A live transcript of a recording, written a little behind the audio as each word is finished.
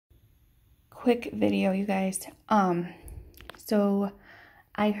quick video, you guys. So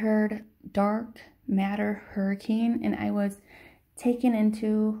I heard dark matter hurricane, and I was taken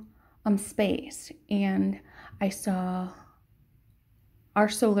into space, and I saw our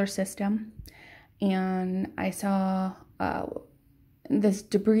solar system, and I saw this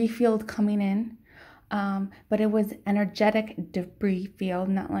debris field coming in, but it was energetic debris field,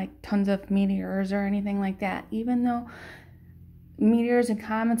 not like tons of meteors or anything like that. Even though meteors and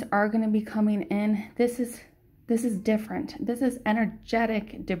comets are going to be coming in, this is different. This is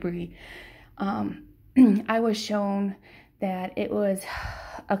energetic debris. I was shown that it was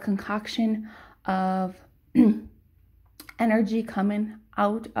a concoction of energy coming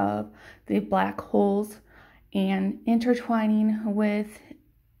out of the black holes and intertwining with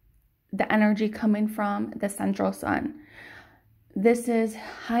the energy coming from the central sun. This is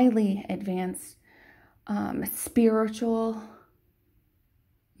highly advanced spiritual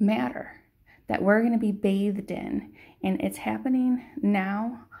matter that we're going to be bathed in, and it's happening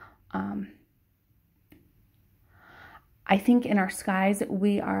now. I think in our skies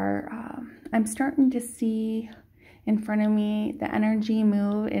we are, I'm starting to see in front of me the energy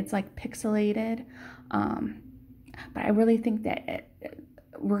move. It's like pixelated, but I really think that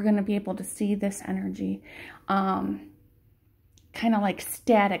we're going to be able to see this energy, kind of like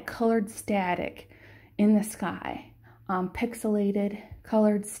static, colored static in the sky, pixelated,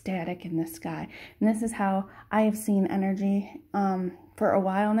 colored static in the sky. And this is how I have seen energy for a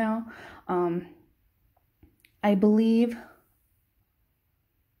while now. I believe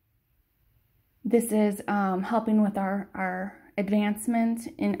this is helping with our advancement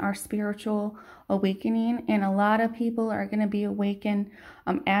in our spiritual awakening, and a lot of people are going to be awakened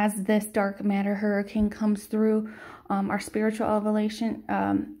as this dark matter hurricane comes through. Our spiritual evolution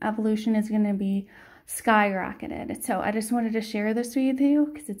is going to be skyrocketed. So I just wanted to share this with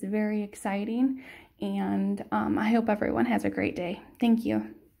you because it's very exciting, and I hope everyone has a great day. Thank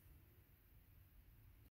you.